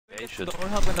should. Door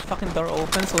hug when the fucking door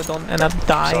opens so we don't end up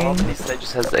dying. So how many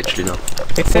stages has it actually now?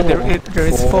 It said there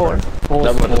is 4.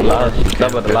 That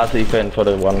was the last event for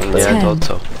the one stage. Yeah, I thought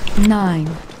so. 9,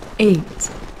 8,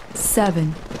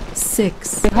 7,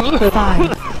 6,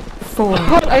 5, 4,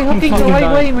 I hooking the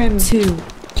right way, man. 2,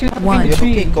 1. You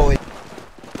keep going.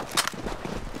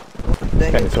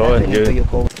 Can go and you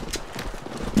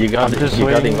got it, you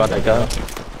got it, what I got.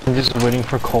 I'm just waiting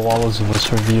for Koala's voice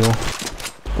reveal.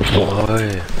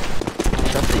 Boy.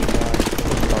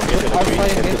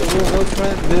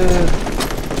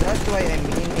 That's why I'm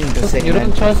meaning the same. You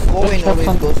don't trust Going always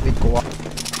goes with Koala.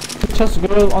 Just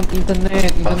girl on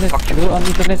internet. Girl on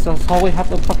internet always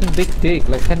have a fucking big dick,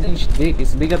 like 10-inch dick.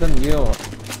 It's bigger than yours.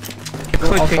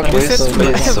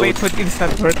 Wait for it's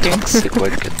not working.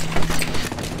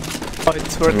 Oh,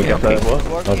 it's working.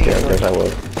 Okay, I guess I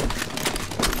will.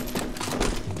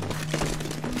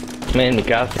 Man,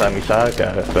 Mikasa, Misaka,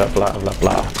 blah blah blah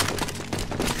blah.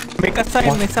 Mikasa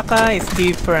and Misaka is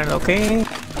different, okay?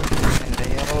 And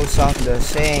they all sound the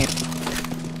same.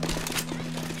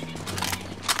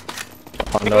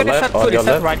 On the left, on your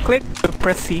left. Right click to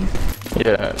press C.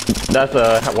 Yeah, that's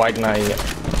a white knight,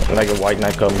 like a white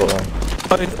knight combo.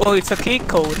 Oh, it's a key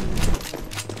code.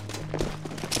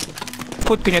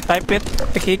 Can you type it?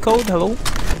 The key code, hello?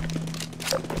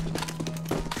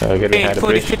 Hey, so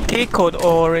is it key code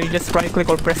or you just right click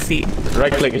or press C?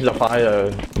 Right click is the fire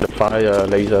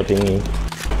laser thingy.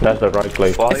 That's the right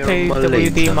click. Say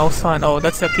WD mouse on. Oh,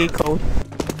 that's the key code.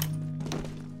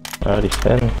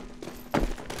 Understand.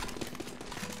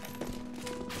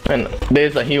 And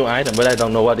there's a heal item, but I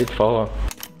don't know what it's for.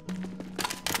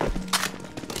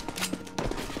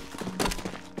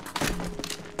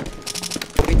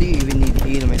 Do you even need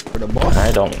healing for the boss?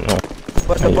 I don't know.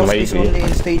 But the boss is only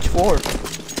in stage 4.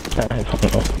 I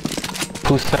don't know.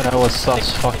 Who said I was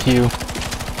sus? Fuck you.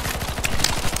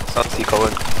 Sussy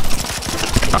Cohen.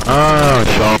 Ah,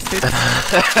 shot.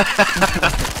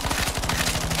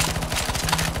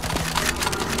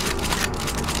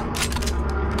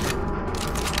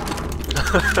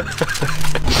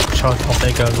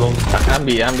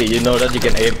 Ambi, you know that you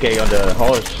can AFK on the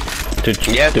horse to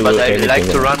yes, but I like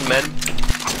to run, man.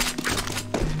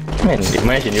 Man,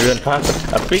 imagine you run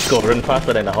faster. A Pico run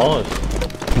faster than a horse.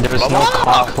 There's no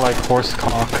cock like horse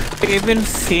cock. Have you even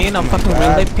seen a fucking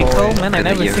real life Pico? Man, I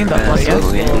never seen that one yet.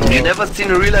 You never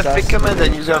seen a real life Pico, man?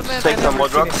 Then you have to take some more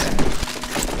drugs.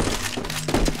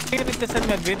 You need to send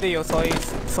me a video so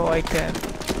I can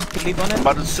believe on it.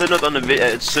 But it's still not on the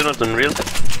it's still not in real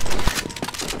life.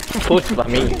 Push by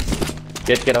me.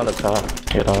 Get on the car.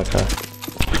 Get on the car.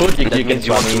 Push, you can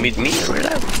you want to meet me in real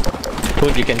life?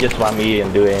 Push, you can just swap me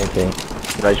and do anything.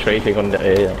 Like strafing on the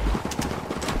air.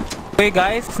 Okay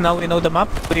guys, now we know the map.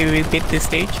 We will beat this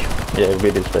stage. Yeah, we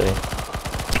beat this stage.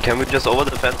 Can we just over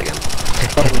defend again?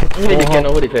 Yeah, you can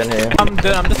over defend here. I'm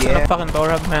just gonna fucking door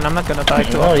up, man. I'm not gonna die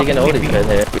to no, you can over defend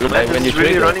here. Like when you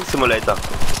really running simulator.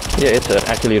 Yeah, it's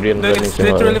actually real running simulator. It's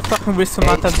literally fucking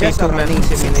Risumata V2, man.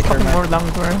 It's fucking more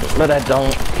longer. But I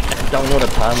don't know the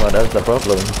timer, that's the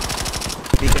problem.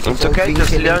 It's okay,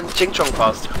 just learn Ching Chong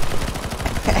fast.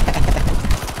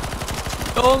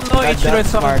 Oh no, each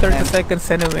rest on 30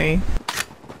 seconds anyway.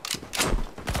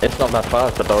 It's not that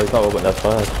fast, the door is not open that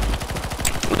fast.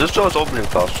 This door is opening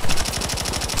fast.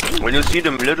 When you see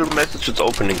the little message, it's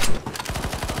opening.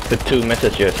 The 2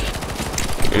 messages.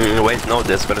 Wait, no,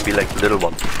 there's gonna be like the little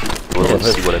one. We'll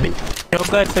see what I mean. Yo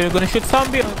guys, so you're gonna shoot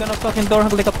zombie or you're gonna fucking door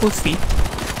hug like a pussy?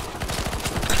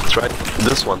 That's right,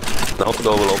 this one. Now the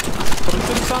door will open. Come on,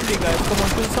 shoot zombie guys, come on,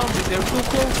 shoot zombie, they're too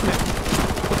close, man.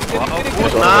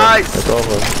 Nice! It's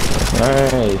over.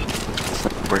 Nice.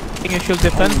 You should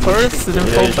defend first, then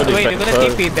wait, you're gonna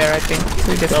TP there, I think.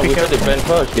 So just no, be we should careful. defend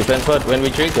first. Defend first. When we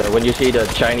trigger, when you see the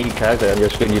Chinese character on your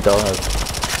screen, you don't have.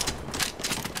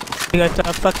 You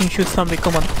gotta fucking shoot zombie,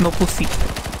 come on, no pussy.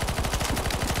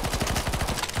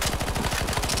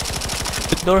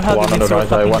 Door hug one on the right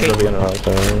side, one to be on the right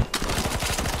side.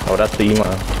 Oh, that's the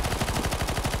email.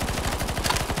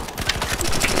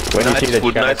 When you see the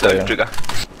character,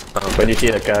 when you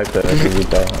see the character, you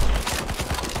don't.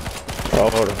 Oh,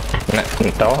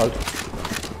 dog.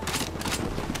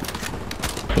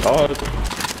 Dog.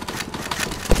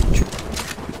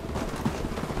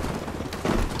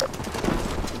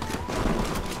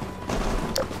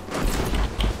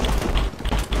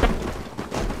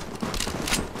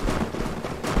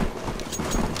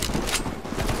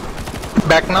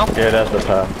 Back now? Yeah, that's the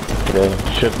path.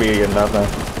 Yeah, should be enough now.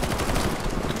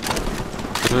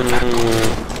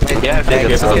 Yeah, I think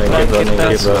it's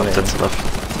enough. That's enough.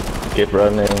 Keep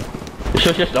running. You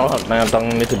should just don't, man, don't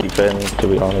need to defend, to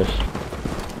be honest.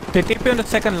 They TP on the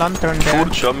second lantern there.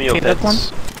 Food, show me your See that one?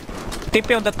 pets.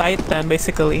 TP on the Titan,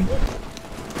 basically.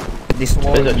 This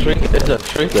wall. There's a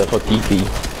trigger for TP.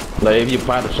 Like if you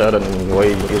find a certain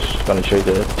way, it's gonna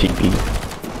trigger TP.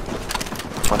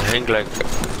 I think like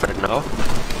right now.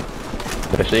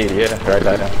 I see it, yeah, right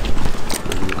there.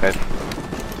 Okay.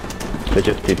 It's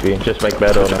just TP, just make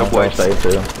better now, don't stay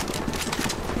too.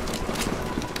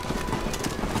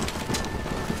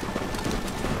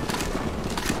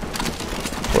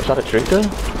 Was that a trigger?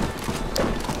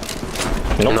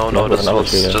 Nope, No, this was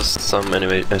trigger. just some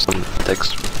some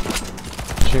text.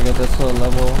 Trigger, that's a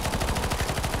level.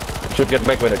 Should get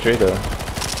back with a trigger.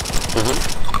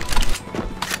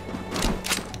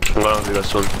 I'm gonna do that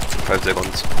soon. 5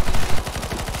 seconds.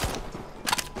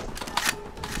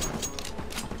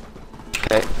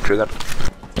 Okay, triggered.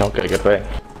 Okay, get back.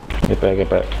 Get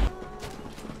back.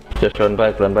 Just run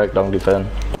back, don't defend.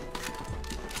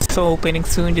 So opening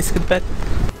soon, just get back.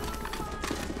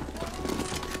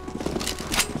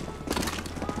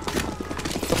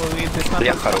 So is this not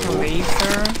Yeah, a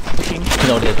laser?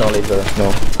 No, there's no laser,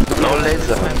 no. No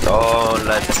laser. Oh,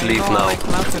 let's leave now. Like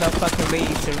maps without fucking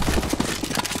laser.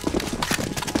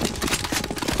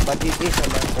 But it is a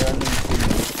running thing.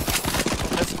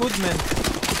 That's good, man.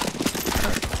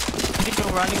 If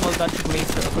you're running all dodging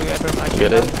laser, if you ever imagine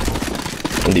Get in.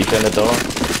 that. Defend the door.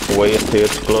 Wait until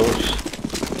it's close.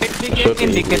 If they get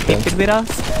in, they get TP'd with us.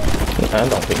 I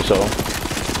don't think so.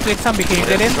 Like zombie, can you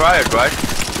get in? Try it, right?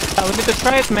 We need to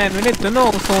try it, man. We need to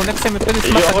know. So next time we play this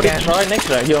You map already again. tried next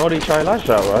round. You already tried last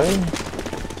round, right?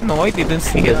 No, I didn't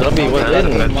see The it. zombie was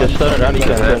in. Just turn around,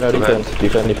 defend.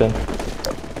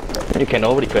 You can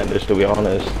over defend this, to be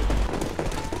honest.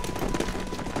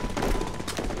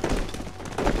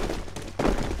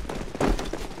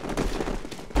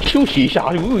 Sushi,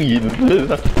 I'm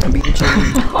being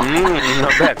changed.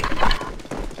 Not bad.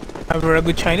 I'm a very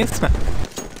good Chinese man.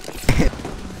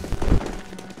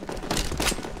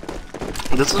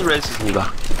 This is racist, Neiva.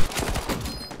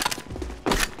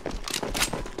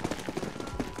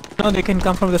 No, they can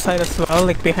come from the side as well,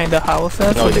 like behind the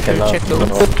houses. No, so they you can cannot. check those.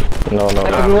 No.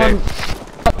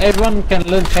 Everyone can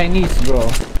learn Chinese, bro.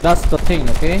 That's the thing,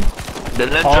 okay? Then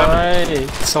let German. Alright,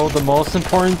 so the most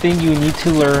important thing you need to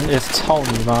learn is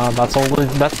Neiva. That's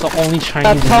the only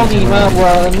Chinese you need to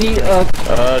learn.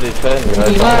 Defend.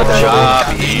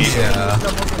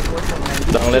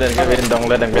 Don't let them get in, don't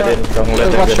let them get in.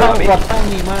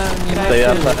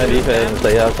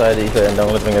 Stay outside defend,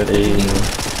 don't let them get in.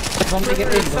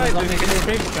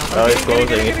 Oh, it's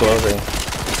closing.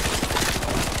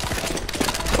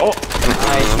 Oh!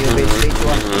 Nice, you beat stage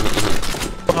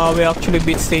 1. We actually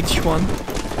beat stage 1.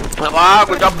 Wow,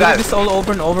 good job, We do guys. this all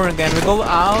over and over again. We go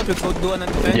out, we go do an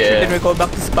adventure, Yeah. then we go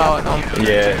back to spawn.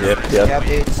 Yeah. Yep,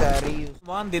 it's reuse.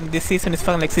 One, then this season is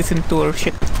fucking like season 2 or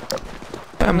shit.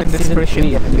 I'm in Season desperation.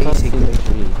 3,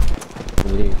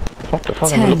 basically. What the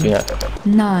fuck am I looking at?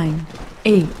 9,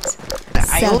 8,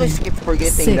 I always 7, keep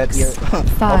forgetting that 6, you're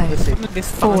 5, opposite.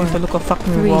 This fucking need to look a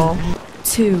fucking 3, wall.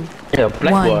 2, Yeah,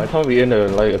 black One. boy. I thought we were in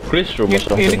a quiz room or You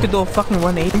something. need to do a fucking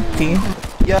 180.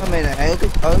 Yeah, man, I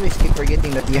always keep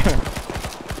forgetting that you're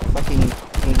fucking. I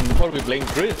thought we were playing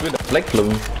quiz with a black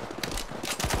room.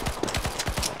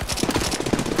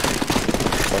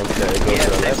 Okay, go Yeah, to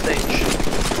the next left.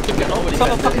 stage. You can over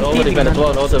fucking defend as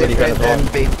well, over defend as well.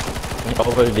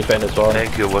 Over defend as well.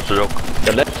 Thank you, what's the joke?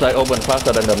 The left side open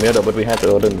faster than the middle, but we have to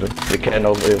open. We can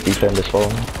over defend as well.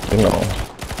 You know.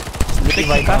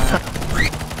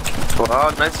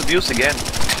 Wow, nice abuse again.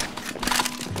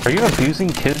 Are you abusing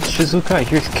kids, Shizuka? I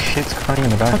hear kids crying in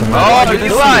the background. Oh,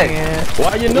 you lie! Why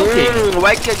are you looking?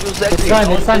 Why can't you say It's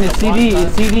fine, it's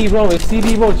CD, bro,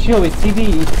 chill, it's CD,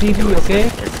 okay?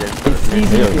 It's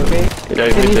CD, okay? Yeah,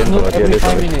 You can use misinput, noob yeah, every this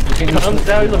 5 one. minutes, you can use Calm noob.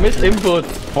 down, it's a misinput.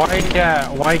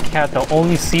 Why cat? The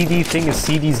only CD thing is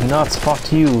CD's nuts.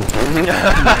 Fuck you.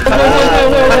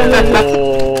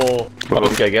 Oh.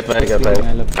 Okay, get back. White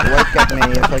cat,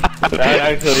 man, you're fucking. That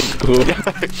actually cool.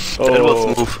 That was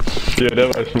smooth. Yeah, that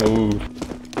was smooth.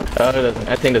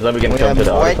 I think the zombie can We come have to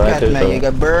the other white side cat, too, man, you so.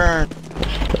 got burned.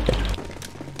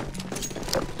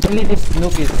 Only this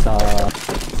noob is,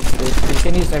 you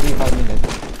can use every 5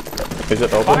 minutes. Is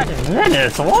it open? 5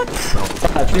 minutes? What?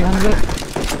 300?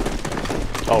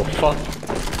 Oh fuck.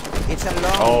 It's a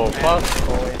long. Oh man. fuck.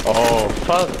 Oh, Oh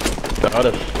fuck. The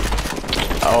other.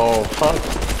 Oh fuck.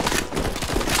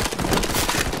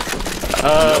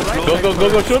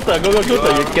 Go shooter.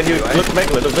 Can you look back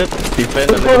a little bit? Defend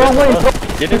a little bit.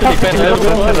 You need to defend a little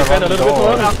bit. Defend a little bit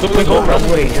more. You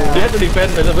have to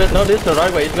defend a little bit. No, this is the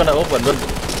right way. It's gonna open, but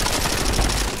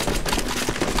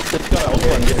it's gonna open.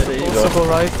 one, yeah, there you go. Also go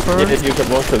right Yeah, first. you're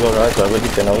supposed to go right, so I already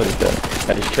can already done.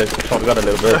 I just forgot a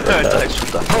little bit.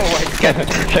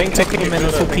 Thank It's okay, man,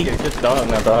 it's okay. Just don't.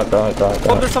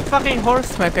 Oh, there's a fucking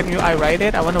horse, man. Can I ride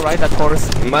it? I wanna ride that horse.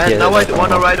 Man, Yeah, now I that's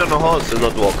wanna all. ride on a horse and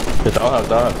not walk.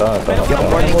 Don't.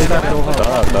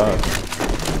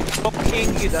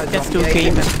 Walking is The just zombie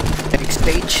okay, man. items. Next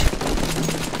stage.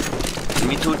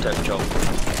 Me too, Tech Joe.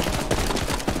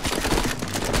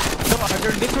 So, are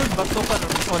there liquid bazooka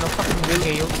on a fucking real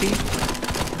AoT?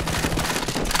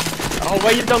 Oh,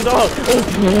 wait, you don't go!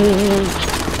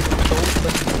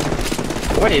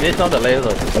 Wait, it's not the laser.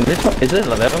 And this one, is this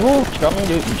the level? Sean,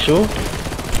 you sure?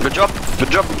 Good job.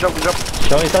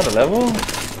 Sean, is that the level?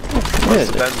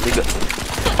 What's the band, nigga?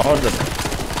 Oh,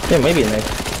 yeah, maybe next.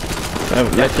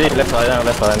 Let's see, left side now.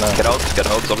 Get out,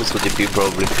 zombies with DP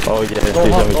probably. Oh yeah, Go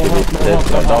please hard, let me go see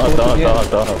hard, go this. hard,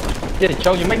 Don't. Yeah,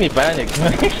 Sean, you make me panic.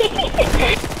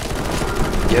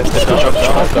 Yes, good job.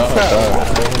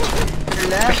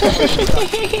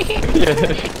 Yeah.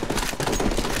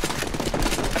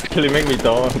 Actually make me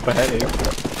panic.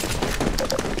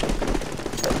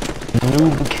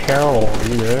 Noob Carol, are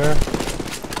you there?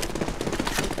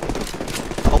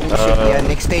 Oh shit, yeah,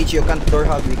 next stage you can't door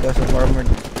hug because of armor.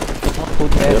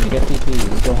 Put them, get TP.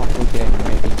 Go put them,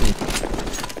 get TP.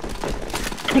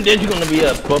 There's gonna be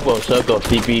a purple circle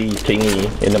TP thingy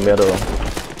in the middle.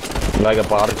 Like a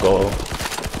particle.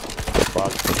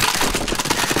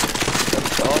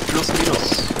 Oh, plus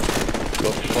minus. Go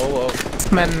forward.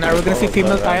 Man, are we gonna see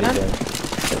female Thailand?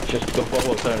 Just go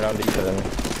forward, turn around defense.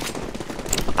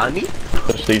 Annie?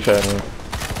 Just defense.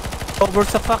 Oh,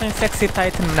 there's a fucking sexy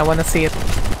Titan, I wanna see it.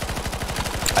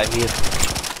 I'm here.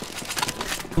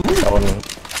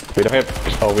 We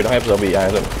don't have zombie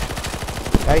item.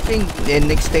 I think the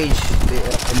next stage,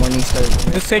 the morning star.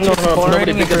 This stage is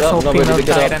boring if there's no female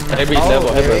Titan, man. Every Oh,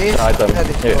 level has there this is? item. Yeah,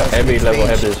 this Yeah, was every next level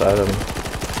has stage. this item.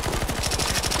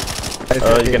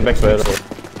 You can back pedal.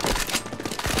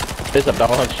 It's a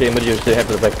downhand stream, but you still have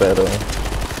to back pedal.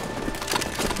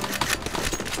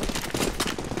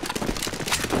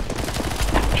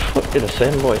 It's the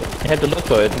same boy. You have to look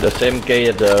for it. The same gate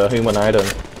at the human item.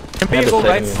 Maybe have you the go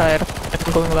right same- side.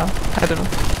 I'm going left. I don't know.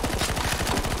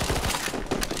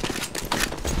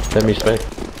 Let me spec.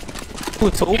 Ooh,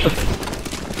 it's open.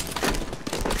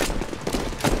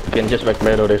 You can just back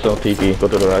pedal. There's no TP. Go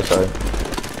to the right side.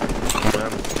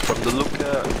 From the look,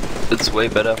 it's way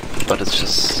better, but it's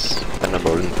just kinda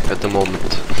boring at the moment.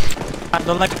 I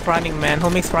don't like running, man. Who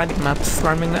makes running maps?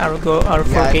 Running are for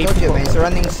Yeah, I gay told you, people. man, it's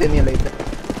running simulator.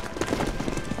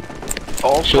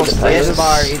 All Shoot the players. Yes,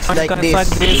 bar, it's I'm like gonna this. find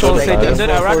It's this Shoot whole the like stage. Titan. this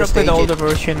I'd for rather play the stages. older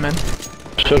version, man.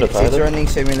 Show the It's title. running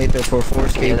simulator for 4 Yeah,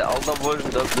 skate. the older version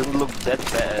didn't look that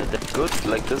bad, that good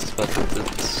like this, but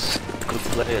it's could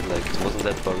play it like it wasn't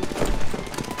that fun.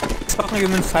 It's fucking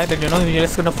human sided, you know? You're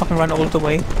just gonna fucking run all the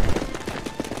way.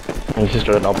 You just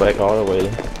run up back all the way.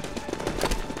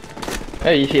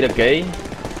 Hey, you see the gate?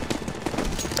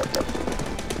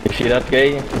 You see that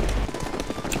gate?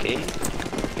 Okay.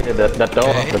 Yeah, that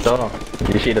door, the door.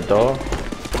 You see the door?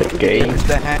 The gate. It's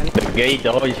the hand. The gate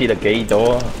door, you see the gate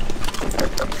door?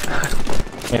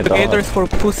 Yeah, The gators for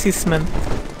pussies, man.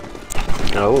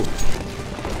 Oh.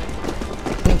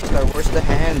 Star, where's the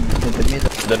hand? In the middle.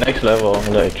 The next level,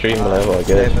 the extreme level, I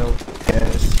guess. Level.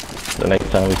 Yes. The next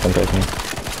time we come back in.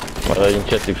 Well, you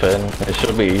just defend. It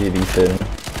should be easy defend.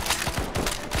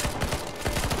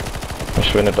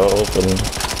 Just when the door open,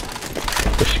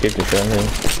 just keep defending.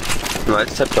 No,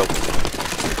 it's set up.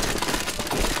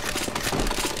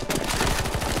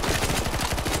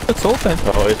 It's open.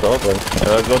 Oh, it's open.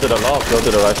 Go to the lock, go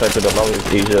to the right side to the lock,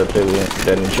 it's easier to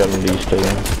than jump these two.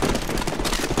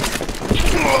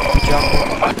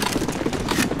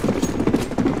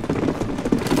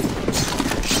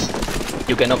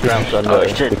 You cannot crouch under,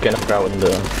 you cannot crouch under.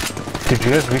 Did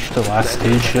you guys reach the last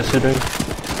stage yesterday?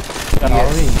 Yeah,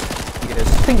 already. Yes.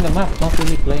 I think the map, not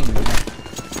really playing the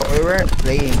map. We weren't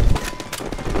playing.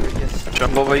 We were just...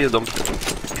 Jump over here, don't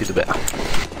hit the bear.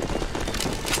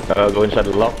 Go inside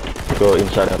the lock, go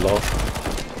inside the lock.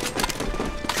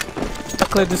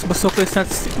 Luckily, this bazooka is not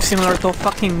similar to a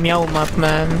fucking meow map,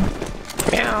 man.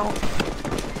 Meow.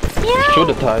 Shoot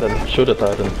the titan, shoot the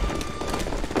titan.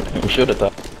 Shoot the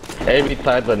titan. Every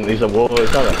titan is a war,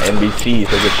 it's not an NBC,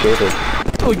 so just shoot it.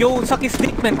 Oh, yo, suck his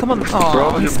dick, man. Come on. Oh,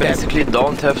 Bro, you he's dead. basically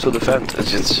don't have to defend.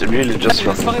 It's really just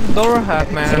It's fun. fucking door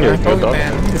hack, man. Yeah, I told you, you're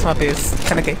man. done. This map is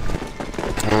kinda gay.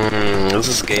 This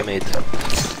is game 8.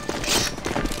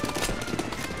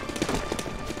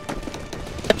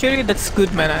 Actually, that's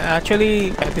good, man. Actually,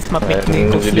 this map makes And me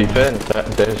go you sleep. defend,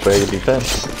 that is where you defend.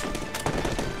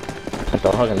 And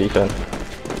don't hug and defend.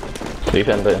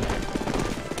 Defend there.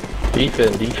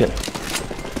 Defend.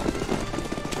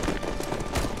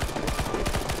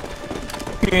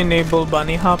 You enable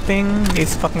bunny hopping,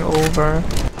 it's fucking over.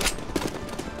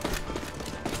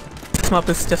 This map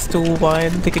is just too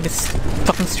wide, they can just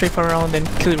fucking strafe around and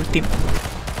kill your team.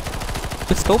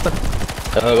 It's open.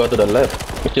 Go to the left.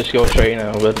 Let's just go straight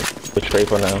now, but straight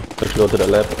for now. Let's go to the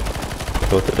left.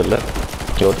 Go to the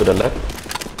left. Go to the left.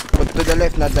 Go to the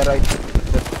left, not the right.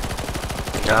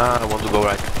 I want to go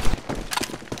right.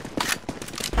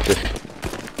 Just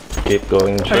keep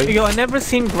going straight. Yo, I never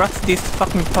seen grass this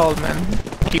fucking tall, man.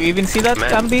 Do you even see that,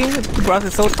 Cambi? The grass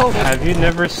is so tall. Have you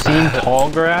never seen tall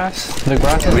grass? The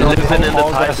grass is We not live called in the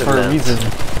tall grass for a Titan reason.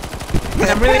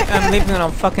 I'm living on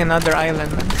a fucking other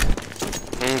island, man.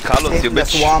 Carlos, Hit you the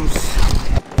bitch. swamps.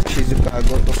 Shizuka,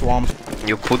 go to swamps.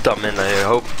 You put them in, I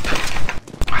hope.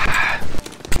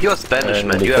 You're Spanish, And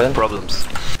man. You have problems.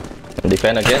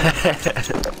 Defend again.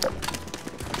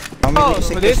 How many Oh, so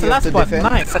seconds this is the you have last to one. defend?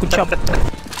 Nice, good job.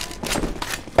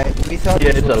 We thought Yeah,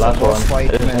 this it's the was a last boss one.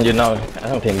 fight, man. You know, I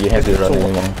don't think you have to run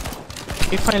anymore.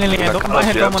 You finally end up. Carlos, I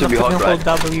had you have one to of be the hot, fucking right? hold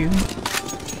W.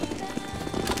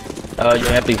 You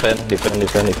have to defend. Defend,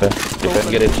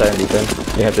 get inside, defend.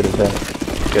 You have to defend.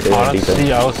 Get in and defend.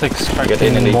 Honestly, I was Get in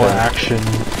expecting and more defend. action.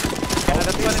 Yeah,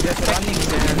 that's what I'm expecting,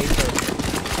 man.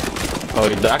 Oh,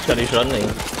 the action is running.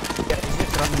 Yeah, is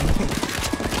it running?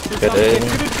 Get in.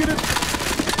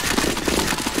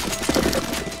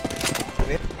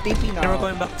 We're TP Now now. we're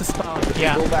going back to spawn.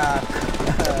 Yeah. Go back.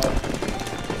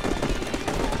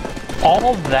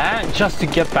 All that just to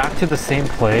get back to the same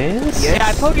place? Yes. Yeah,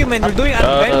 I told you, man, you're doing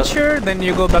adventure, then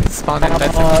you go back to spawn and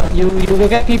that's it. You will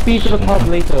get TP to the top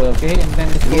later, okay? And then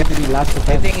it's going to be last I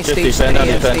defense. think it's Just stage 3 defend, and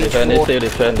defend, stage defend. 4. Still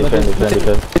defend.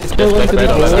 It's still going Just to back be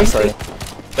battle like last close. time.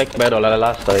 Back battle like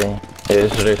last time.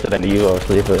 It's Resident Evil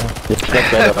Sleeper. Just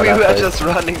back battle We like were last time. just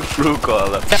running through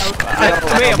Koala.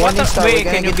 Wait, what the, Morningstar, wait,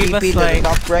 we're can gonna you get give us TP to the like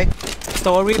top right?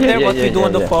 story there? Yeah, What we do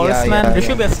on the yeah. forest, Yeah, man? yeah, There yeah.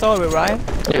 should be a story, right?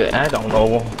 Yeah, I don't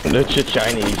know. It's just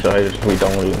Chinese, so we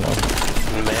don't really know.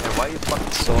 Man, why you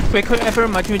fucking so... We could ever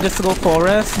imagine we just go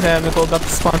forest, then we go back to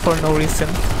spawn for no reason.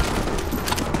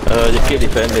 Just keep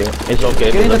defending. It's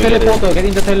okay. Get in the let me get in. teleporter, get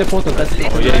in the teleporter. That's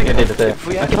Oh yeah, get in the If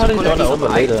we I actually thought it was collect gonna some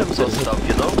open later. items or stuff,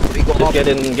 you know? We go Just up. get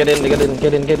in the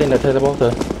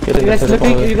teleporter. Get in You the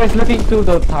you teleporter. guys looking to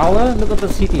the tower? Look at the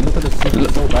city,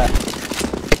 it's so bad.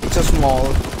 It's a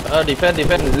small. Defend.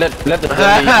 Let the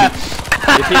zombie.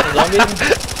 You see the zombie?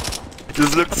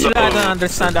 This looks so... I don't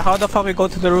understand. How the fuck we go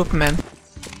to the roof, man?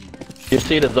 You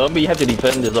see the zombie? You have to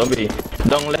defend the zombie.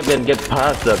 Don't let them get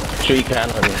past the tree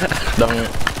cannon. Don't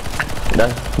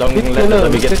let the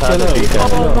zombie get past the tree Oh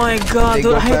cannon. my god, They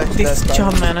dude, go I hate past this that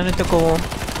job, time. man. I need to go.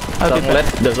 I'll be Don't let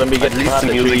back. the zombie get At least past the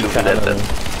the tree music will let cannon.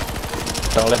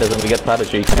 Don't let the zombie get past the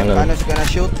tree cannon. Mano's gonna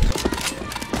shoot.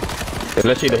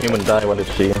 Let's see the human die while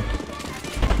it's see.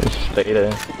 Just stay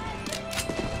there.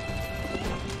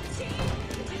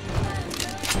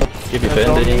 Keep The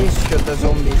defending. zombies, shoot the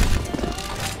zombies.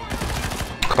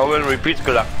 Cowell, repeat,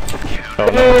 Kula. Oh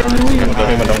no, the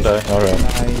human don't die. Alright.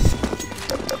 Nice.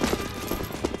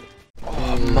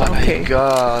 Oh my Okay.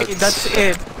 god. Okay, that's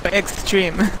it.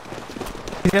 Extreme.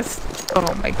 Yes.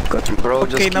 Oh my god. Bro,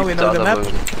 just Okay, now keep we know the map. other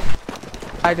one.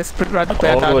 I just forgot to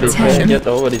play Over that defend, mission. get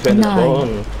over defend the spawn.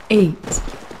 9, 8,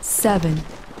 7,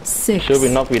 6, Should we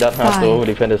not be that hard to over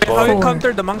defend the How spawn? you Four,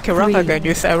 counter the monkey rock 3, again?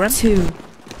 Use Aaron? 2,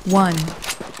 1.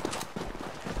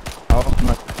 Oh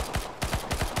my.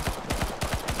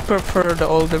 Prefer the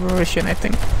older version, I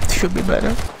think. Should be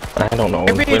better. I don't know.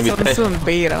 Maybe it's on soon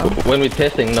beta. When we're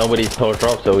testing, nobody told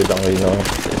drop, so we don't really know.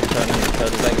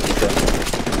 Turn back defend.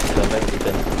 Turn back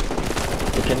defend.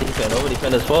 You can defend over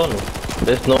defend the spawn.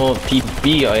 There's no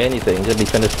TP or anything, just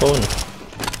defend the spawn.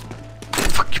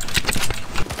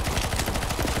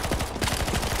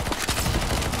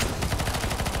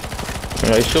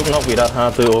 It should not be that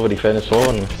hard to over defend the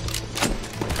spawn.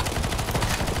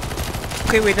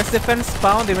 Okay, wait, just defend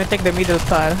spawn, then we take the middle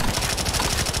tile.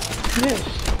 Yes.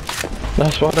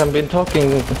 That's what I've been talking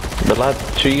the last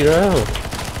 3 rounds.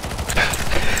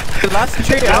 The last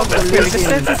 3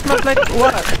 hours, it's not like,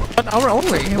 what? 1 hour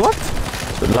only? What?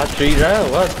 The last 3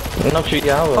 rounds, what? Not 3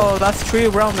 hours. Oh, last 3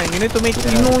 round, man. You need to make,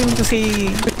 you know, you need to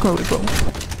say quickly, bro. I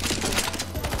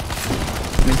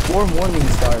mean, 4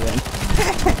 Morningstar then.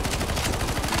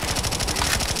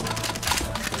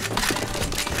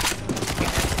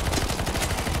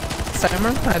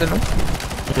 Timer? I don't know.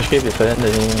 Just keep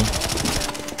defending.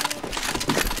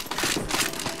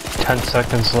 10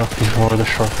 seconds left before the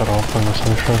shortcut opens,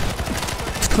 I'm sure.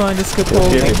 It's fine, just keep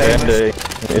Just keep holding. defending.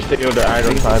 It's still the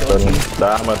Iron Titan, the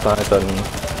Armor Titan.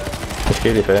 Just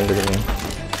keep defending.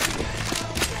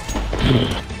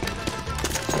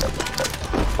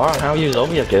 Wow, how you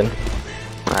zombie again?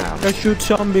 Guys, shoot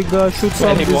zombie, guys, shoot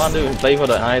zombies. Anyone to play for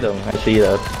the item, I see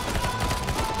that.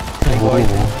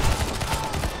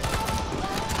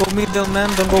 Go middle, man,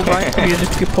 don't go right. You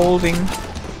just keep holding.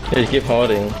 Just keep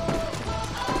holding.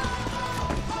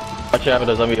 Watch out for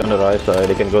the zombie on the right side,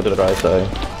 they can go to the right side.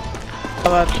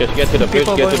 Just get to the bridge,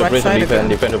 get to the bridge and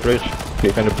defend the bridge.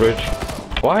 Defend the bridge.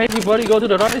 Why everybody go to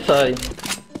the right side?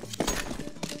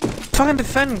 Fucking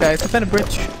defend, guys, defend the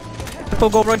bridge. People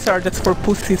go right side, that's for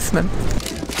pussies, man.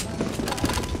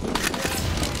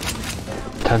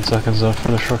 10 seconds left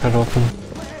for the shortcut open.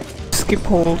 Just keep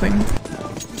holding.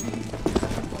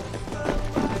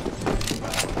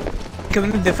 Can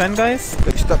we defend, guys?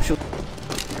 Stop shooting.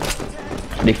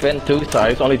 Defend two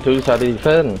sides, only two sides to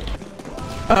defend.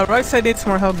 Right side needs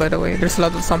more help, by the way. There's a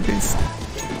lot of zombies.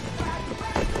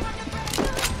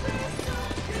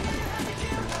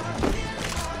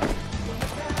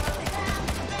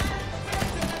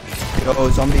 Yo,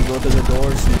 zombie, go to the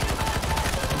doors.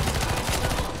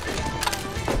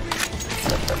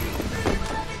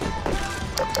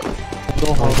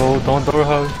 Don't door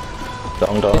hug.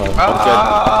 Don't get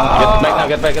back now,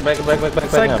 get back now,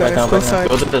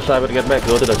 Go to the side, but get back,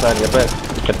 go to the side, get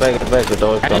back, the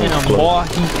door's done.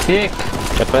 He's thick.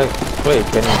 Get back. Wait,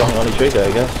 can you don't only trigger,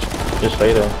 I guess. Just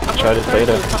stay there. Try to stay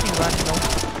there.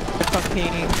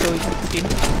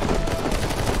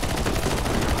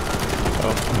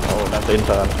 Oh, that's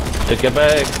inside. Just get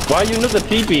back. Why you not the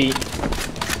TP?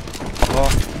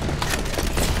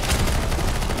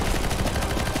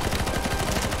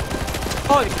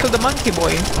 Oh, you killed the monkey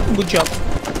boy. Good job.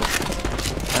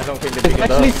 I don't think they It's pick it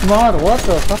actually up. smart, what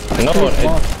the fuck? No,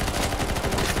 Smart.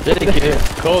 did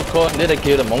they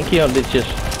kill the monkey or did it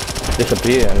just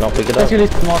disappear and not pick it It's up? actually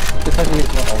smart. It's actually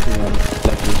smart ultimate.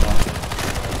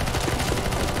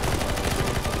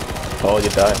 Oh, you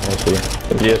died, I see.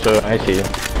 Yeah, so I see.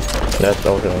 That's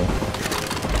okay.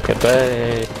 Get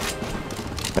back.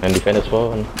 And defend his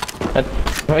phone.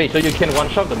 Wait, so you can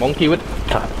one-shot the monkey with...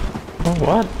 Oh,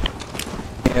 what?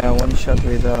 Yeah, one shot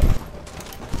with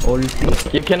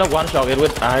ulti. You cannot one-shot it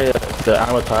with the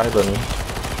armor titan.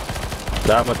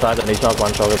 The armor titan is not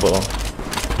one-shotable.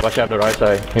 Watch out the right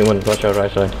side. Human, watch out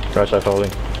right side. Right side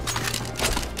falling.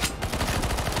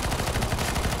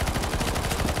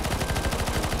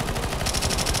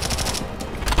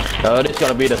 This is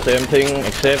gonna be the same thing,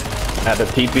 except at the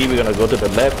TP we're gonna go to the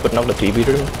left, but not the TP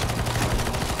room.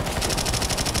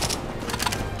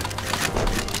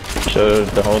 So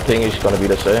the whole thing is gonna be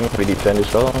the same. We defend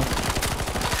this all.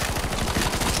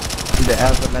 The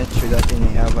avalanche, we got in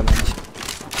the avalanche.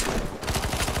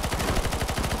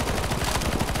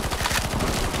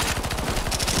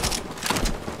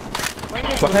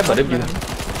 What happened if you...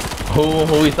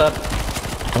 Who is that?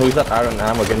 Who is that iron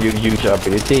armor? Can you use your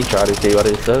ability? Try to see what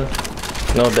it does.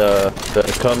 No, the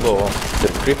combo, the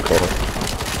grip code.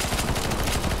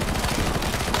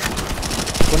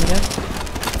 One here?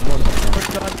 Oh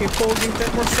god, keep holding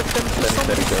 10 more seconds for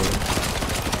something.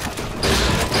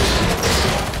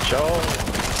 Show.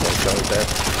 Show that.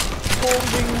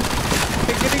 Holding.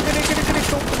 Get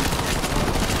it open.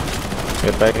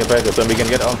 Get back. The zombie can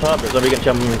get on top. The zombie can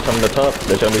jump from the top.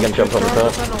 The zombie can jump from the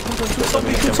top.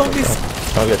 Shoot zombies.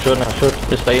 Okay, shoot now, shoot.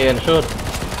 Just stay in, shoot.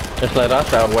 Just let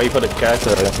us out, wait for the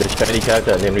character, the steady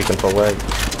character, and then we can forward.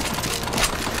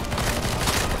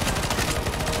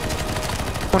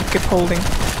 One keep holding.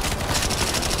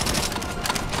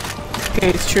 Okay,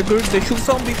 it's triggered. They shoot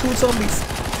zombies.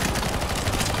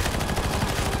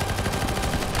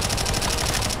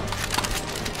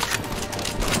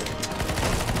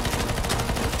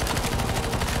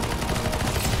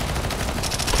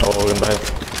 Oh, we're back.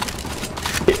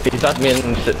 Is that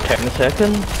means 10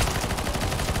 seconds?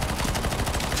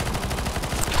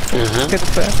 Get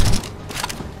back.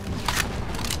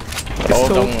 Oh,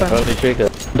 don't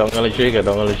only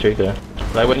trigger.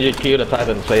 Like when you kill the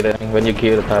titan, stay there. When you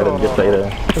kill the titan, just stay there.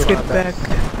 Let's get back.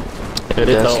 It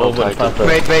is all open faster.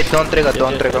 Wait, don't trigger.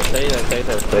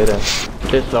 Stay there.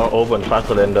 It's all open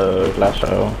faster than the last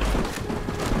round.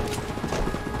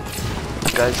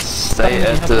 Guys, stay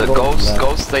at the ghost,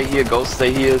 stay here,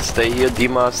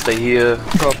 Dima, stay here.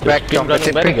 Go back, Keep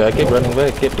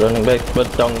running back, but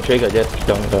don't trigger yet,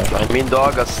 don't. I mean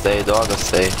Dogger stay.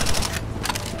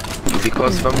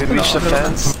 Because when we reach the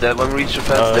fence, there's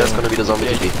gonna be the zombie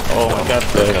TP. Oh my god,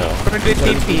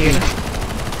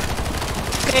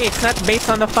 Okay, it's not based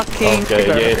on the fucking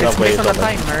trigger, it's not based on the based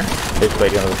on timer. It's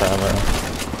based on the timer.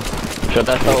 So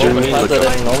that's all open faster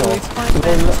than normal.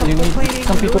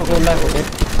 Some people go left, okay?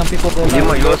 Some people go left.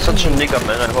 Dima, you're such a nigga,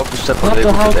 man. I hope you step on Not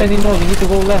the house today. anymore, you need to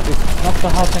go left. It's not the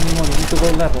house anymore, you need to go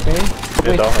left, okay?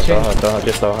 Wait, change.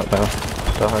 Just don't now.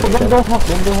 100%. Don't go hop,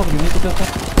 you need to go hop.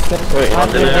 Wait, On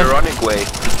the ironic way.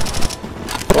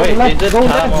 wait, left, is it go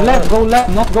time or left, what? go left,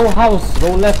 not go house,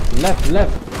 go left.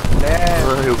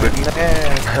 You good.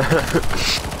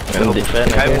 And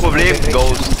defend Kein again. Problem,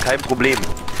 Ghost. Kein Problem.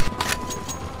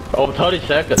 Oh, 30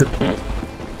 seconds. I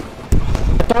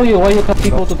told you why you tell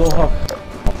people to go hop. Oh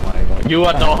my god. You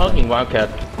are now hugging Wildcat.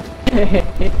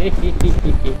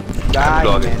 Die,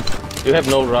 Vlogging. man. You have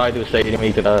no right to say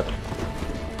anything to that.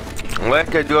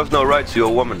 Wildcat, you have no rights, you're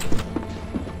a woman.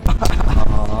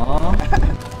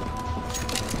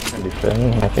 And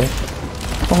defend, okay.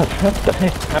 What the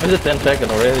heck? How is it 10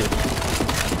 seconds already?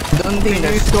 Don't think Can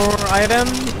you that's... store item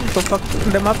to fuck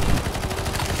them up?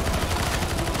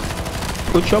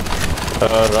 Good job.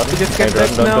 Run. You just get Hey,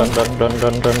 back now. run.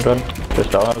 Just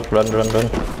down, run.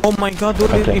 Oh my god,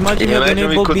 dude, Okay. imagine you have Imagine we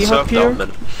enabled could D-Hop surf here. down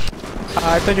then.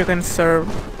 I thought you can serve.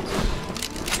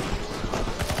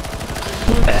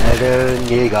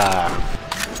 Neiva.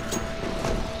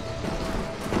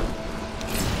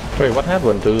 Wait, what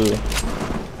happened to...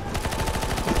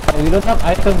 You don't have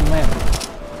item, man.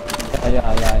 Yeah, I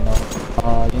know.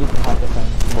 You need to have the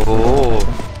time. Oh.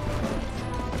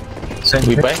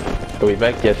 We back? Are we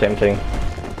back? Yeah, same thing.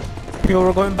 You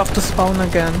were going back to spawn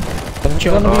again.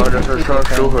 Jump. Oh, that's a short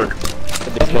stupid.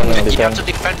 This one You have defend. to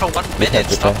defend for 1 minute.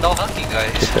 Stop no hugging,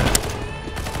 guys.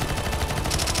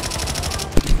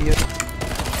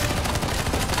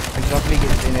 Exactly,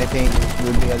 and I think it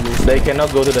will be a lose. They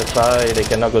cannot go to the side,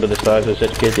 so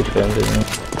just get defended.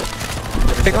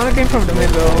 They're gonna came from the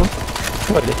middle.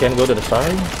 What, they can go to the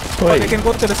side? Oh, Wait. they can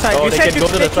go to the side. Oh, You they said can go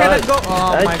to they the cannot side. go.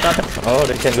 Oh my god. Oh,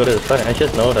 they can go to the side, I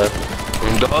just know that.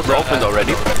 Doors opened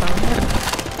already.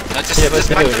 No, just, Yeah, but just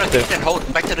back to still, the gate and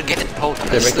hold. Back to the gate and hold. Yeah,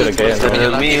 back to the gate and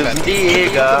hold. Me and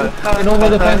Diego. You know where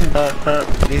the pen.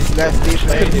 This last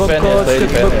defense.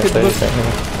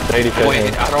 Stay defending.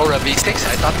 Wait, Aurora V6? I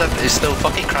thought that is still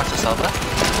fucking Crash Zelda.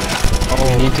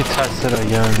 You need to test it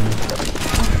again.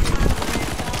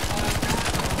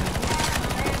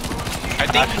 I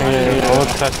think. Actually, we'll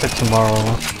test it tomorrow.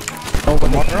 Over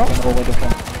the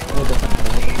phone.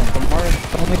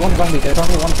 Only one zombie, there's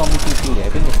only one zombie TP there. I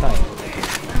think it's time.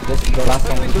 This is the last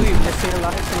zombie. Do you stay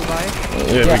alive, survive?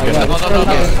 Yeah, we can. No, no,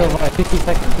 no. 50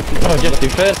 seconds. 50 seconds. Oh, just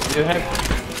defend. You have.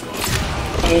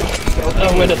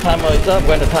 When the timer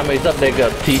is up, they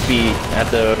got TP at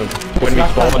the when we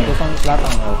spawn. This one is last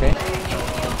timer, okay?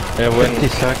 Yeah, when 50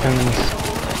 seconds.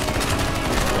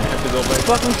 have to go back.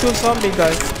 Fucking shoot zombie,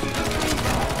 guys.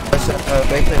 It's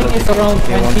around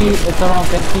 20, it's around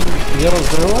 20:00,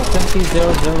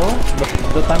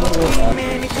 the timer will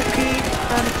Man, it's okay.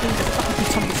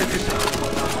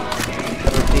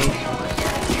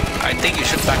 I think you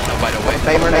should back now, by the way.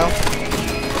 Timer now.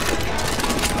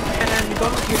 And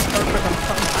don't use perfect on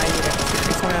fucking item.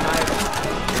 It's only an item.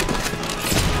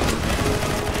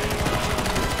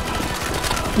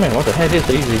 Man, what the heck is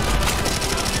easy?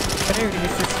 Anyway,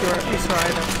 this is your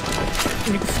item.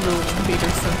 You need to slow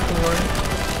leaders and forward.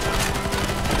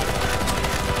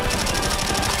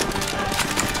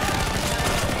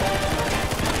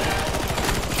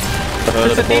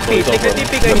 There's a TP, take the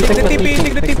TP guys, take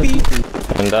the TP.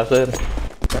 And that's it.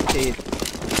 That's it.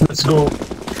 Let's go.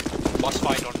 Boss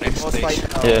fight on next Boss stage. fight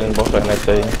now. Yeah, and boss fight next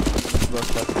day.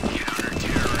 Boss fight.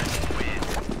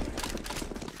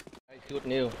 Guys, good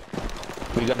news.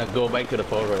 We're gonna go back to the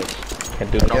forest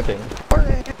and do nothing.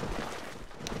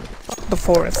 The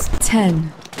forest.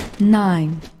 10,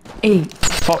 9, 8,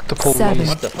 Fuck the police. 7,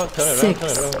 What the fuck? Turn around, 6,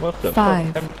 turn around. What the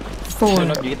 5, fuck? 4, Do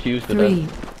not get used to 3,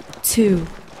 2,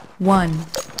 1.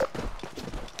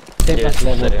 Yes,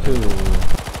 level same. 2.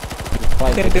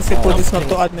 Okay, this episode is not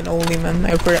to admin only, man.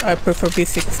 I prefer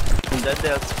V6. And then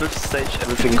there's fifth stage,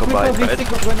 everything combined, right?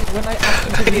 When I asked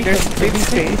him to leave, There's fifth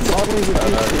stage. all the way with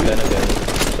Then again.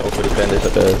 So for defend is a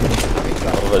bit.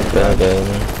 Over defend again.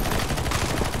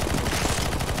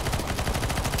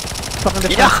 Fucking the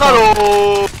Yeah, first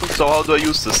hello! So how do I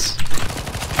use this? one.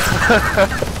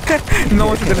 No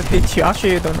one's gonna teach you.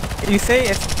 Actually, you don't. You say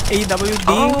it's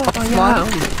AWD,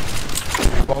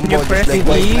 you press E,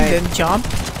 then jump.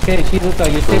 Okay, Shizuka,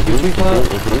 you said you prefer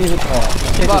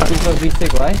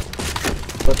V6, right?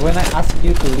 But when I ask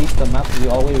you to leave the map, you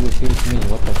always refuse me.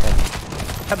 What the fuck?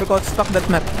 Yeah, because fuck that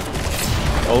map.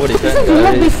 Over You defend, said you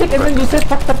love guys. V6 and then you said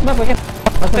fuck that map again.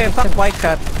 Okay, fuck white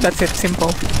cat. That's it,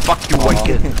 simple. Fuck you, white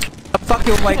kid. Fuck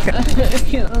you, white cat.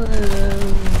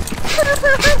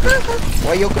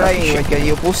 Why you crying? White cat,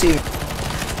 you pussy.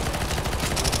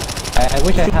 I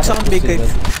wish I had a Sound pussy, big, but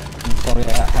I'm sorry, I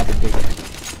had a bigger.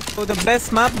 So the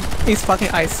best map is fucking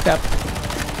Ice Cap.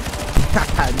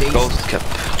 Ghost cap.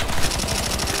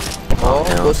 Oh,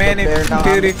 goes to Man, player now.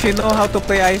 dude, if you know how to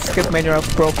play ice skate, man, you're a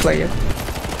pro player.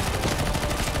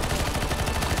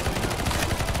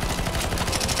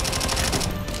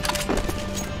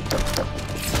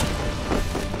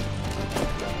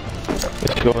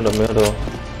 Let's go in the middle.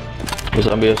 The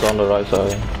zombie is on the right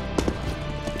side.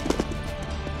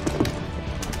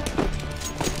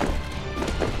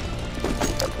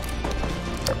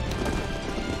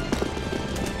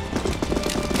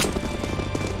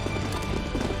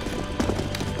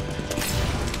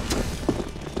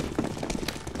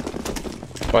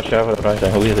 Watch out for the right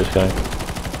side. Who is this guy?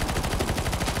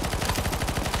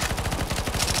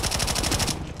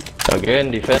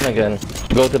 Again, defend again.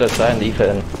 Go to the side and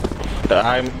defend. The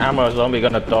armor zombie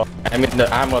gonna talk. I mean the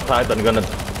armor titan gonna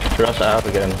rush out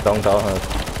again. Don't tell her.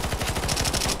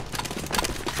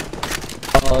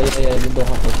 Oh yeah, don't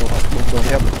have.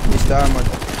 Yep, he's the armor.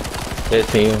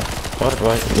 Let's heal.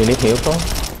 What? You need heal from?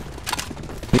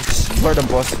 It's for the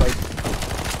boss fight.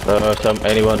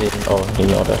 Anyone in? Oh,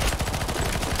 in order.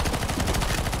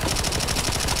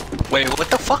 Wait, what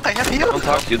the fuck? I have heal? Don't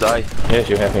talk, you die. Yes,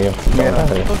 you have heal.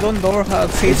 Don't door hug,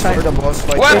 stay It's for side. the boss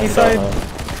fight. What? Stay side.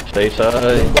 Stay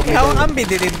side. How Ambi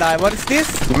didn't die? What is this?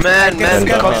 Man, because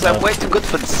no. I'm way too good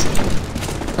for this.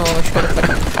 Oh, shut up.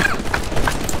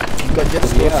 Got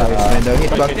just go for it, man. The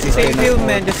hitbox is Stay kinda heal, hard.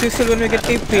 man. Just use heal when we get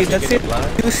TP. That's it.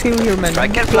 Use heal here, man. I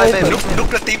can fly, man. Look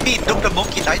the TP, look the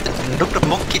monkey titan, look the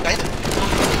monkey titan.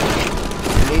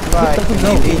 Levi,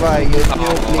 Levi, use new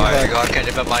Oh my Levi. god, okay,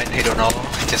 never mind, he don't know.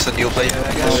 He's just a new player,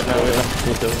 I guess.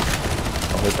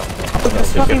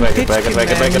 Just fucking teach him,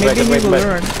 man. Maybe he will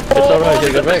learn. It's alright,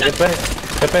 get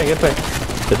back.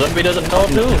 The zombie doesn't know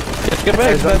too. Just get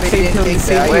back. But save heal,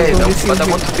 save heal, Wait, use heal. but I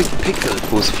want to be Pickle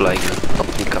who's flying, not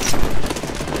Picasso.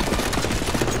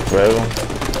 Bro,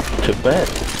 too bad.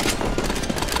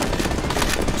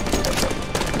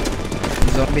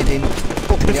 Zombie didn't.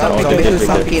 Please Yeah, don't zombie make is it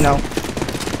funky now.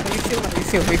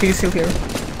 Use heal here.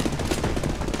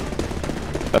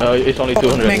 It's only Oh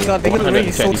 200. my god, the heal range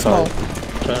is so small.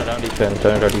 Turn around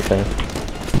defense.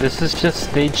 This is just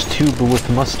stage 2 but with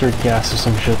mustard gas or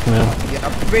some shit, man.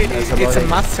 Yeah, Wait, that's it's about a it.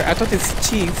 master. I thought it's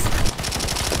chief.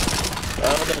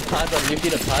 The titan, you see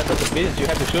the titan, the beast, you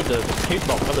have to shoot the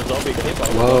hitbox, not the zombie, the hitbox.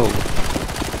 Whoa.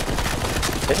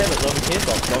 They have a zombie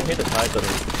hitbox, don't hit the titan,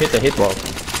 hit the hitbox.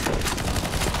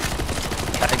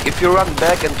 Like, if you run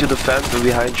back into the phantom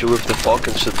behind you with the fork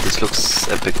and shit, this looks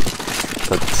epic.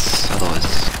 But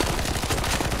otherwise...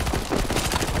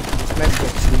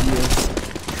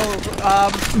 Oh,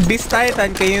 Beast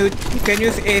Titan, can you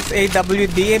use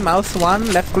SAWD mouse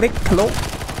 1 left click? Hello?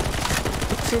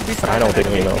 I don't think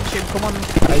we know. Come on.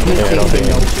 I do Yeah, I don't think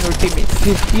think Your teammates.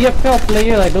 He's EFL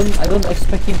player. I don't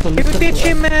expect him to You listen teach to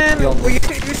him, us. man. Be honest.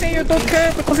 You say you don't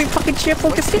care because he fucking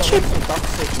cheerful. Just teach him.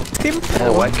 Team. Yeah,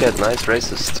 white cat, nice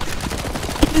racist.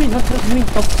 Not just mean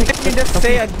toxic. Let me just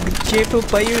say a cheerful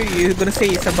player, you're gonna say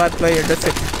he's a bad player. That's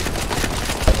it.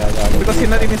 Because you're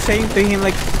not even saying to him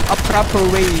like a proper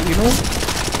way, you know?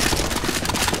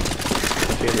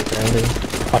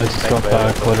 I just got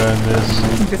back what I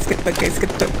missed. Just get back, guys. Get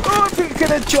back. Oh, I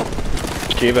can I jump?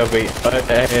 Shiva,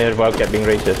 Wildcat being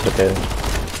racist, okay.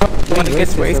 When he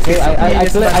gets racist. Okay,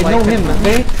 I know him, man.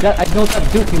 okay? I know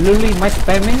that dude, he literally might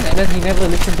spamming and then he never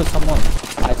listened to someone.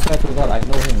 I swear to God, I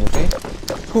know him, okay?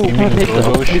 Who? You mean the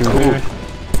Robo shooter?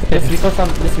 Just because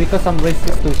I'm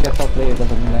racist to Sheffield player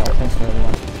doesn't mean I offense to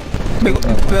everyone.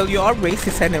 Well, you are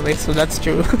racist anyway, so that's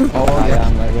true. Oh yeah,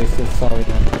 I'm a racist, sorry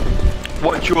man.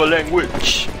 What's your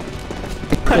language?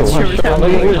 I'm sure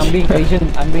I'm being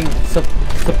Asian, I'm being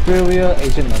superior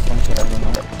Asian or something, I don't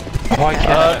know. Why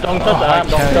can't Don't touch the arm,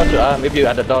 don't touch the arm. If you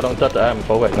at the door, don't touch the arm.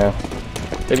 Forward now.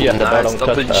 If you at the door, Nice, don't touch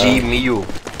double the G, arm.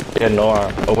 Miu. Yeah, no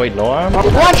arm. Oh wait, no arm?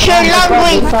 What's your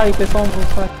language?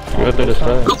 Go to the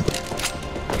side.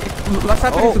 What's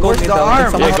happening Oh, to go where's in the down?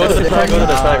 arm? Someone Yeah, go to the side, go to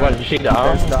the arm. side. Once you see the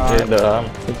arm, There's the arm. yeah, the arm.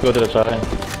 Go to the side.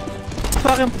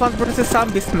 fucking plant versus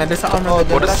zombies, man. There's an armor Oh, that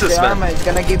then What is that's this, the man? armor. It's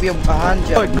gonna give you a hand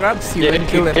oh, it job. grabs you Yeah, and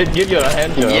kill it give you a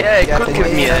hand job. Yeah, it Yeah, could to give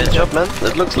get me a in. headshot, man.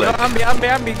 It looks No, like.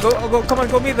 Ambi, go, come on,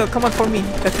 go middle, come on for me.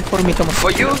 That's it for me, come on.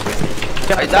 For you?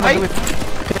 Yeah, I come on, die? do it.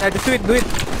 Yeah, just do it.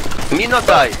 Me not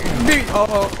die. Do it.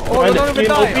 Oh, And don't even skin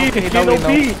die. OP, Okay, skin now we OP.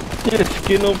 know. Yeah,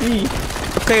 skin OP.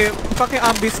 Okay, fucking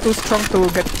Ambi is too strong to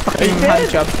get fucking hand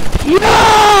job.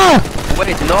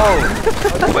 Wait, no.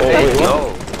 Wait,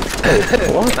 no.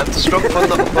 What? I'm too strong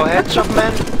for headshot,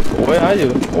 man. Where are you?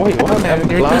 Wait, what? man, I'm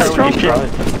you're too blind. strong.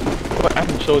 What?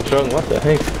 I'm so strong. What the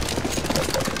heck?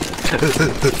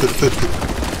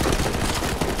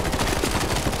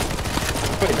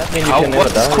 Wait, that means you How, can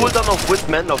what's never the die. cooldown of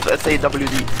Whitman of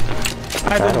SAWD?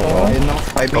 I don't know. I don't know.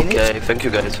 5 minutes? Okay, thank you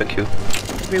guys, thank you.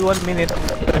 be 1 minute.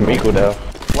 Me go down.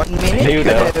 1 minute? You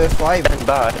there. Level 5.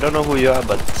 Bah, I don't know who you are,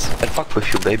 but I fuck with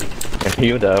you, baby.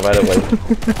 You there, by the way.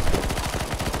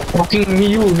 Fucking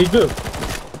you, nigga.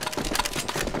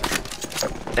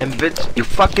 And bitch, you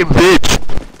fucking bitch!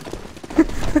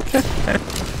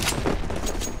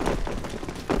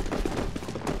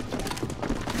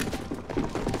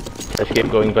 Let's keep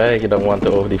going back, you don't want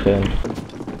to over-defend.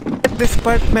 At this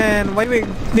part, man, why we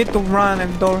need to run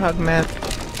and door hug, man?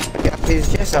 Yeah,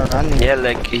 he's just a running. Yeah,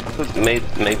 like, he could made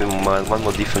maybe one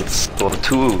more defense or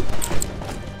two.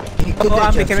 He could Oh,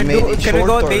 have Ambi, just can made we it go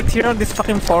shorter. date here on this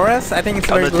fucking forest? I think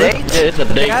it's On very a good. date? Yeah, it's a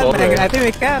day Yeah, man, I forest. think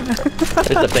we can. It's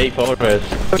a day forest.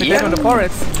 We can on the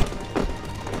forest.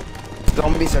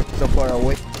 Zombies are so far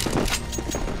away.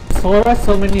 So there's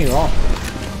so many rocks.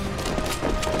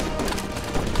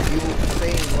 You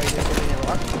saying why there's so many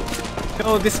rocks?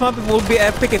 No, this map will be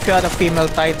epic if you had a female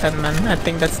titan, man. I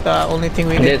think that's the only thing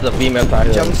we need. There's a female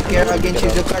titan. Jump scare against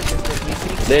Shizuka just for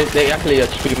D6. They actually a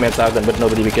female titan, but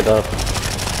nobody pick it up.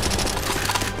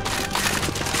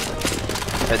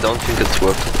 I don't think it's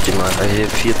worth it, Jima. I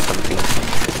feared something.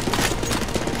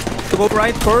 You go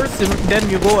right first, then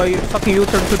you go a fucking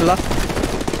U-turn to the left.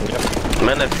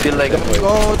 Man, I feel like... Don't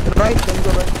go right, don't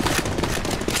go right.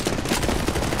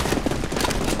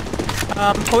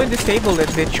 Go and disable it,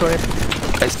 Detroit.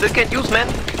 I still can't use, man.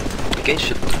 Okay,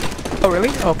 shit. Oh,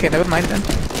 really? Okay, never mind then.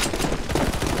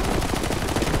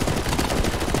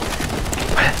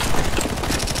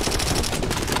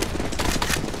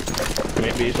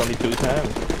 Maybe it's only 2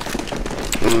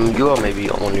 times. You are maybe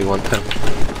only one time.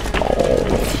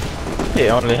 They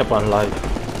only have 1 life.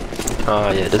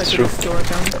 Ah, yeah, that's true.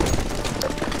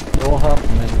 No help,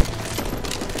 man.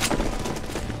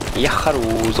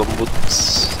 Yaharu,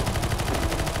 zombuts.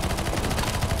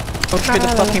 Go shoot the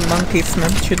fucking monkeys,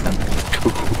 man. Shoot them.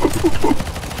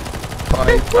 No.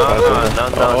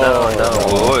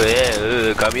 Oh,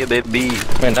 yeah, come here, baby.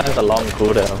 Man, that's a long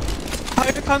cooldown. How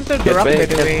you counter the Get rock, by back,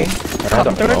 the get way? I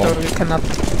don't Counter it know. or you cannot?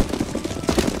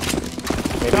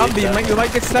 Maybe Zombie, it's, you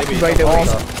might get slapped maybe by it's the not way. one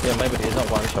shot. Yeah, maybe it's not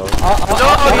one shot.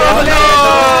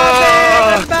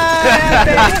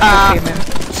 Okay, man.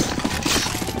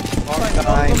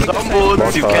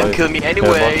 Zombuts, you can kill me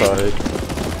anyway.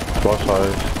 Boss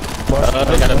side.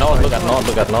 Look at the north, look at north,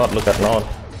 look at north, look at north.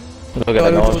 Look at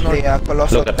the north. They are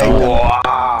colossal Look at titan.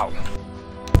 Wow.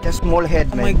 Just small head,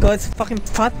 Oh my man. god, it's fucking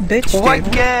fat bitch, White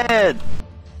dude. cat.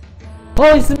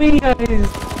 Oh, it's me, guys. To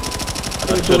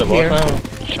the here. boss now.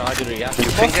 Charge the reactor. You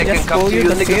think I can just come go to you, you,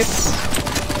 that's niggas?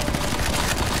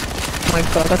 Oh my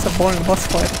god, that's a boring boss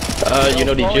fight. You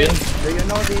know the Jin? Do you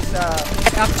know this, I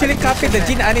actually copied the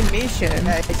Jin animation.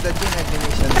 yeah, it's the Jin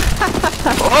animation.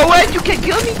 Oh, wait, you can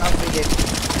kill me? How we get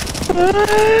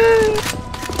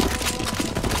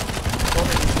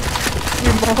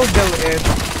You model it.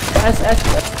 Here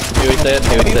is dead,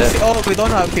 here is dead. Oh, we don't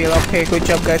have heal. Okay, good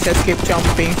job, guys. Escape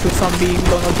jumping. Shoot zombie. We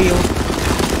don't have heal.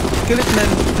 Kill it, man.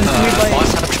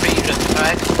 Boss have 3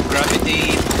 attack,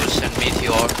 gravity, pulse and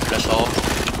meteor, that's all.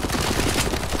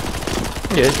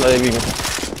 Yeah, it's like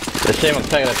the same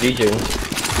attack as DJ.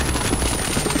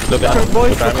 Look at Her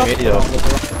boys, look at look me up. video.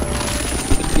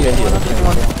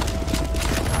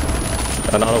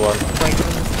 Another one. Oh my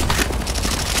goodness.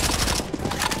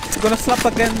 It's gonna slap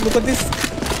again. Look at this.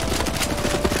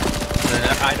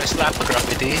 I don't slap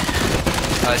gravity.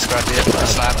 I slap,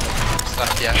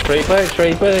 yeah. Straight back,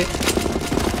 straight back.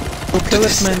 Go kill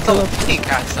it, man. Kill it. Fucking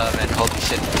cancer, man, holy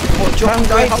shit. Oh, jump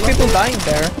died. How people dying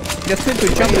there? Just need to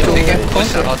jump They get to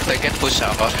pushed counter. out, they get pushed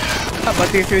out.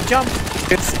 But if you jump,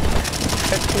 it's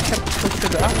push to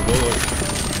the up.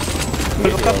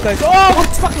 Look up, guys. Oh,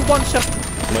 it's fucking one shot.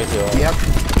 Meteor. Yep.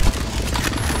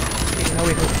 Okay, now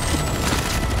we do.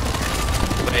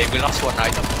 Wait, we lost 1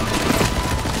 item.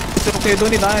 It's okay, don't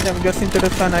need item, just into the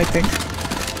sun, I think.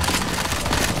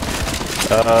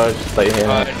 Stay here.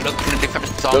 Look to the different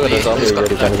Look at zombie. the zombie, It's got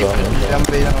yeah, the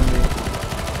zombie. Zombie.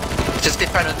 just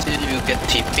different until you get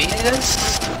TP, I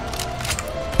guess?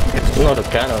 No, the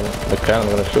cannon. The cannon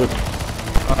gonna shoot.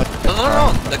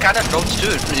 No. The cannon don't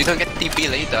shoot. You can get TP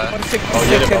later. One sec- Oh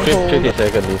yeah, second the hold, 50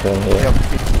 second defense, yeah. Yep,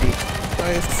 50.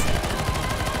 guys.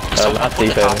 Last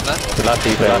defense. Last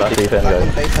defense, Dragon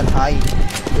guys. Titan high.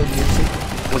 Good music.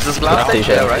 Was this last Last time?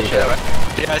 defense, Right?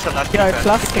 Yeah, it's a last Yeah, defense. it's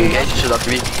last Okay, game. you should not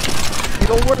be.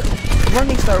 Yo,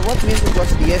 Morning Star, what music was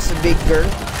this, big girl?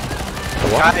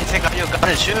 I think you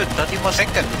gotta shoot. 30 more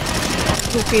seconds.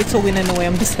 Okay, it's a win anyway.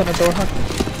 I'm just gonna door hack.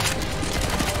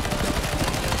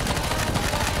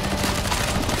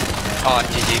 Oh,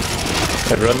 GG.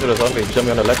 Run to the zombie.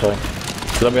 Zombie on the left side.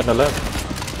 Zombie on the left.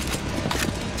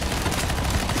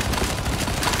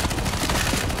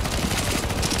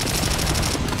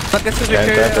 But guess if we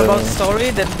care about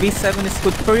story, then V7 is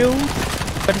good for you.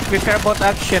 But if we care about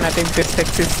action, I think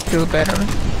V6 is still better.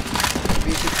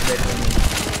 V6 better.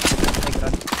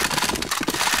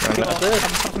 Oh my god.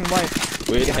 I'm fucking white.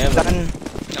 We in heaven.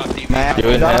 Done. Man, You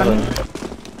in heaven.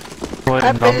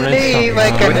 I believe I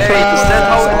can Wait, fly. is that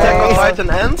how Attack on Titan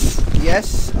ends?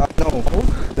 Yes. No.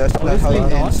 That's not how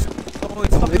it ends. Oh,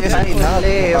 it's fucking Obviously not. I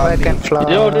believe I can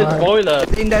fly. Yo, this spoiler. I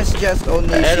think that's just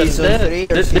only Aaron season said. 3 or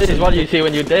This season is what you see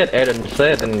when you're dead. Aaron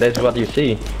said, and that's what you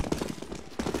see.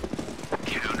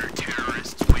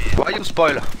 Why you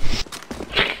spoiler?